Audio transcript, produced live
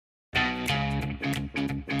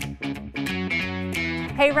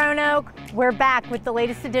Hey Roanoke, we're back with the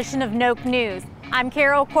latest edition of Noke News. I'm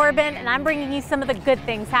Carol Corbin and I'm bringing you some of the good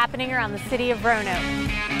things happening around the city of Roanoke.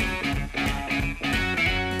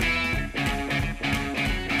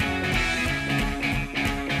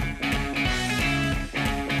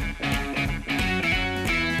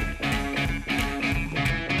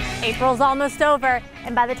 April's almost over,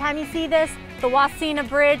 and by the time you see this, the Wasena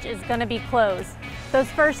Bridge is going to be closed. Those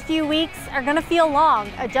first few weeks are going to feel long,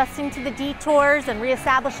 adjusting to the detours and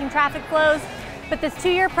reestablishing traffic flows, but this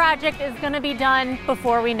 2-year project is going to be done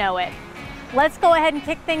before we know it. Let's go ahead and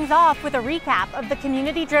kick things off with a recap of the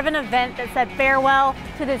community-driven event that said farewell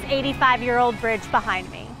to this 85-year-old bridge behind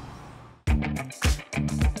me.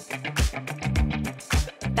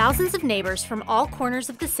 Thousands of neighbors from all corners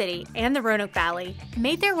of the city and the Roanoke Valley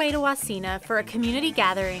made their way to Wasena for a community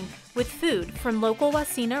gathering with food from local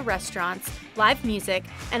Wasena restaurants, live music,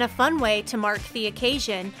 and a fun way to mark the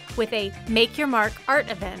occasion with a Make Your Mark art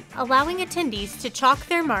event, allowing attendees to chalk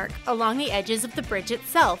their mark along the edges of the bridge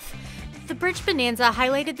itself. The Bridge Bonanza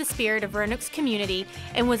highlighted the spirit of Roanoke's community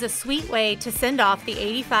and was a sweet way to send off the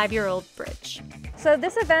 85-year-old bridge. So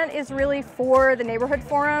this event is really for the neighborhood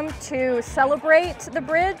forum to celebrate the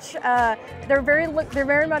bridge. They're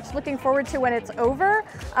very much looking forward to when it's over,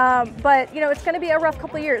 but it's going to be a rough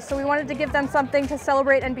couple of years. So we wanted to give them something to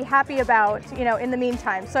celebrate and be happy about, in the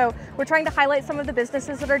meantime. So we're trying to highlight some of the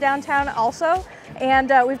businesses that are downtown also,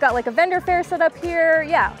 and we've got like a vendor fair set up here.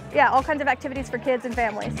 Yeah, all kinds of activities for kids and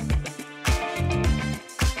families.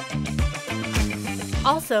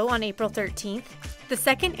 Also on April 13th, the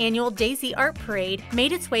second annual Daisy Art Parade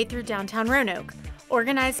made its way through downtown Roanoke.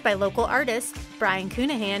 Organized by local artist Brian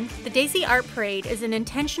Cunahan, the Daisy Art Parade is an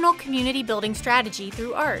intentional community building strategy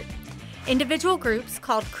through art. Individual groups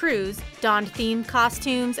called crews donned themed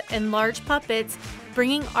costumes and large puppets,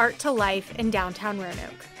 bringing art to life in downtown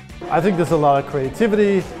Roanoke. I think there's a lot of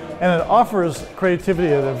creativity, and it offers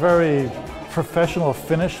creativity at a very professional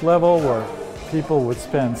finish level where people would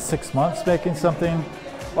spend 6 months making something.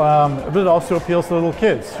 But it also appeals to little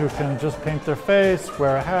kids who can just paint their face,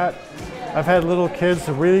 wear a hat. I've had little kids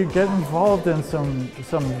really get involved in some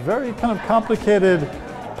very kind of complicated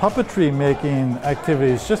puppetry making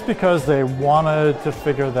activities just because they wanted to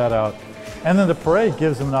figure that out. And then the parade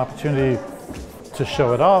gives them an opportunity to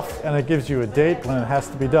show it off, and it gives you a date when it has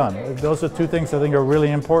to be done. Those are two things I think are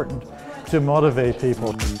really important to motivate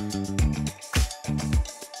people.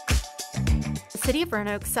 The City of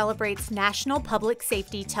Roanoke celebrates National Public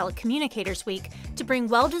Safety Telecommunicators Week to bring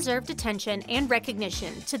well-deserved attention and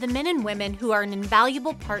recognition to the men and women who are an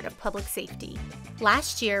invaluable part of public safety.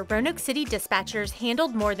 Last year, Roanoke City dispatchers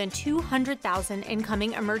handled more than 200,000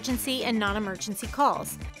 incoming emergency and non-emergency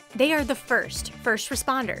calls. They are the first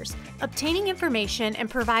responders, obtaining information and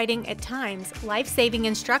providing, at times, life-saving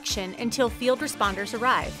instruction until field responders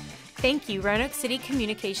arrive. Thank you, Roanoke City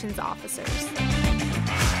Communications officers.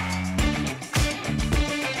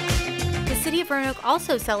 The City of Roanoke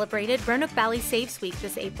also celebrated Roanoke Valley Saves Week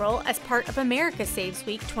this April as part of America Saves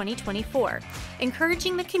Week 2024,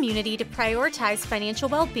 encouraging the community to prioritize financial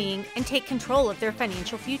well-being and take control of their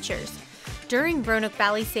financial futures. During Roanoke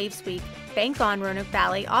Valley Saves Week, Bank on Roanoke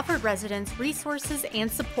Valley offered residents resources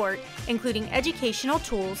and support, including educational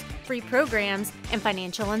tools, free programs, and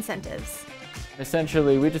financial incentives.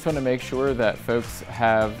 Essentially, we just want to make sure that folks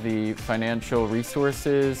have the financial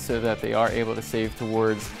resources so that they are able to save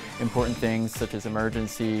towards important things such as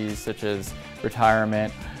emergencies, such as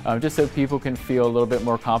retirement, just so people can feel a little bit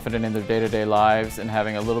more confident in their day-to-day lives and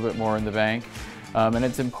having a little bit more in the bank. And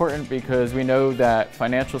it's important because we know that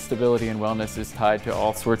financial stability and wellness is tied to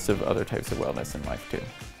all sorts of other types of wellness in life too.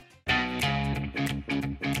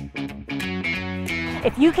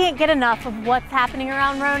 If you can't get enough of what's happening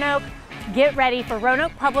around Roanoke, get ready for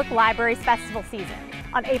Roanoke Public Library's festival season.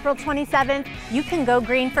 On April 27th, you can go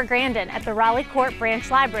green for Grandin at the Raleigh Court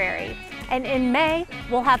Branch Library. And in May,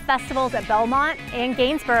 we'll have festivals at Belmont and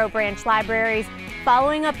Gainsborough Branch Libraries,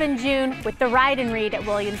 following up in June with the Ride and Read at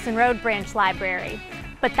Williamson Road Branch Library.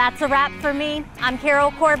 But that's a wrap for me. I'm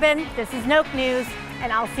Carol Corbin, this is Noke News,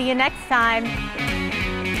 and I'll see you next time.